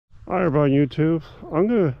Hi everybody on YouTube. I'm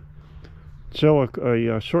going to show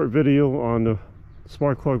a short video on the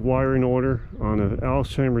spark plug wiring order on an Allis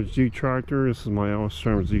Chalmers G tractor. This is my Allis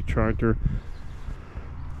Chalmers G tractor.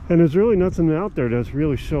 And there's really nothing out there that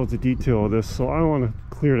really shows the detail of this, so I want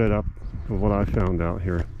to clear that up with what I found out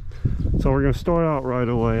here. So we're going to start out right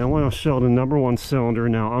away. I want to show the number one cylinder.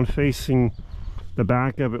 Now I'm facing the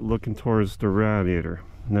back of it looking towards the radiator.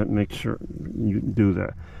 And that makes sure you do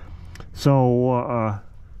that. So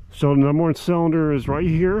so the number one cylinder is right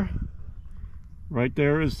here. Right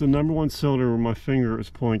there is the number one cylinder where my finger is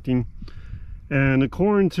pointing. And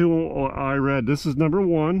according to what I read, this is number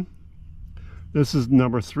one. This is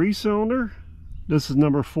number 3 cylinder. This is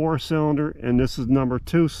number 4 cylinder. And this is number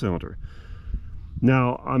 2 cylinder.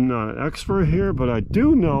 Now, I'm not an expert here, but I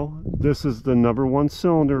do know this is the number one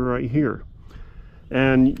cylinder right here.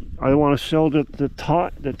 And I want to show that the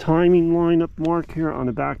timing lineup mark here on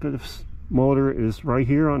the back of the motor is right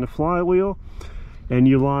here on the flywheel, and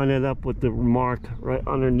you line it up with the mark right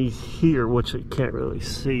underneath here, which you can't really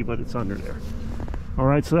see, but it's under there. All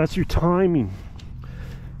right, so that's your timing.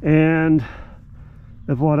 And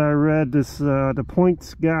of what I read, this the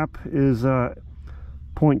points gap is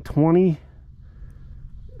 0.20,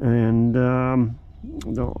 and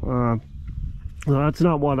well, that's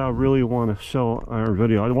not what I really want to show on our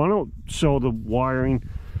video. I want to show the wiring.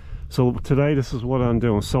 So today, this is what I'm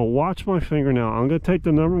doing. So watch my finger now. I'm going to take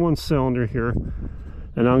the number one cylinder here,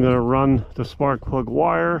 and I'm going to run the spark plug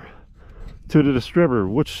wire to the distributor,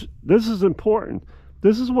 which this is important.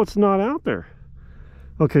 This is what's not out there.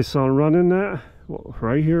 Okay, so I'm running that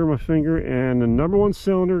right here, my finger, and the number one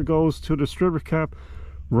cylinder goes to the distributor cap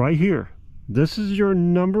right here. This is your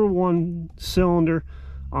number one cylinder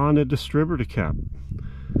on the distributor cap.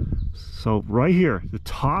 So right here, the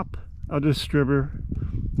top of the distributor,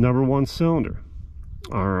 number one cylinder.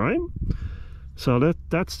 All right, so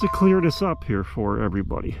that's to clear this up here for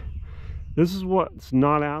everybody. This is what's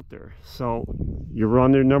not out there. So you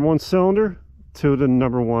run your number one cylinder to the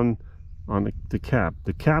number one on the cap.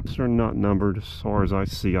 The caps are not numbered as far as I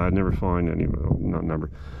see. I never find any not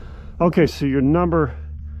numbered. Okay, so your number,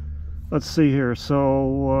 let's see here.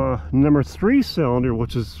 So number 3 cylinder,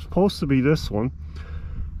 which is supposed to be this one,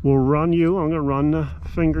 will run you. I'm going to run the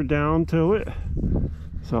finger down to it.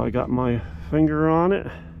 So I got my finger on it,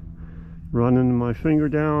 running my finger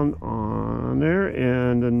down on there,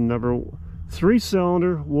 and the number 3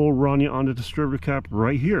 cylinder will run you on the distributor cap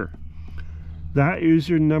right here. That is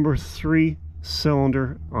your number 3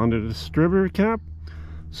 cylinder on the distributor cap.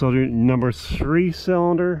 So the number 3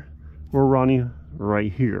 cylinder will run you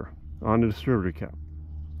right here on the distributor cap.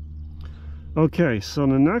 Okay, so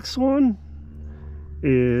the next one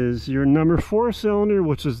is your number 4 cylinder,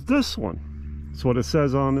 which is this one. That's what it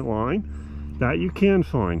says on the line. That you can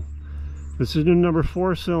find. This is your number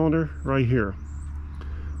 4 cylinder right here.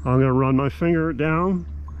 I'm going to run my finger down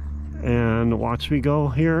and watch me go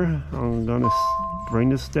here. I'm going to bring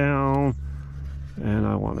this down, and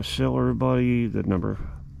I want to show everybody the number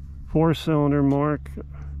 4 cylinder mark.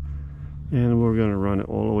 And we're going to run it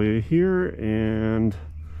all the way here, and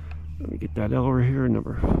let me get that over here,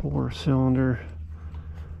 number 4 cylinder.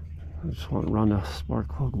 I just want to run the spark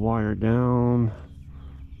plug wire down.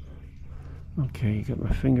 Okay, you got my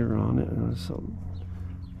finger on it, so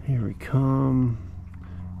here we come.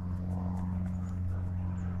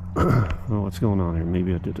 Oh, what's going on here?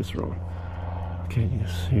 Maybe I did this wrong. Okay, you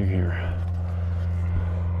see here.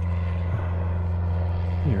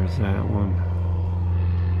 Here's that one.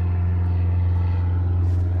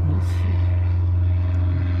 Let's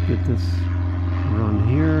get this run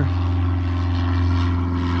here.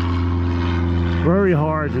 Very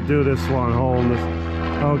hard to do this one, holding this.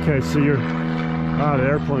 Okay, so you're out of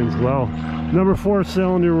airplanes. Well, number 4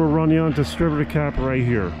 cylinder will run you on distributor cap right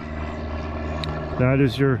here. That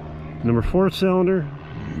is your number 4 cylinder,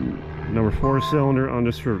 number 4 cylinder on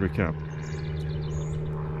distributor cap.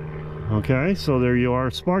 Okay, so there you are.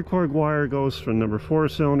 Spark plug wire goes from number 4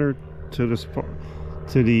 cylinder to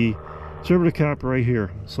the distributor cap right here.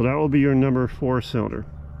 So that will be your number 4 cylinder.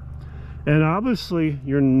 And obviously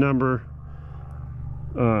your number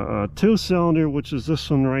 2 cylinder, which is this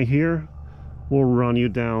one right here, will run you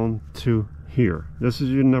down to here. This is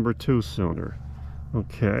your number 2 cylinder.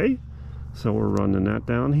 Okay, so we're running that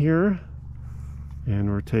down here, and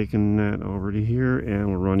we're taking that over to here, and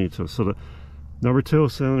we'll run you to, so the number 2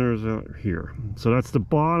 cylinder is out here. So that's the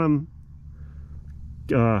bottom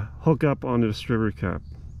hook up on the distributor cap.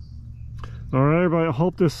 All right, everybody, I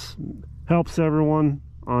hope this helps everyone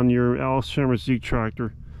on your Allis Chalmers G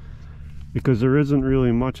tractor, because there isn't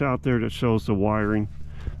really much out there that shows the wiring.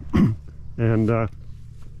 And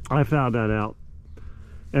I found that out.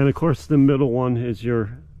 And of course the middle one is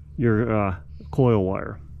your coil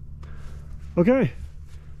wire. Okay,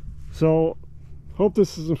 so hope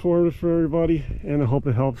this is informative for everybody, and I hope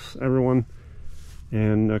it helps everyone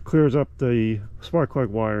and clears up the spark plug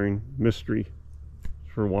wiring mystery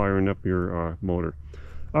for wiring up your motor.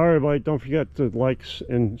 All right, everybody, don't forget to like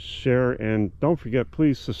and share, and don't forget,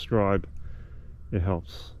 please subscribe. It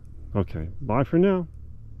helps. Okay, bye for now.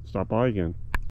 Stop by again.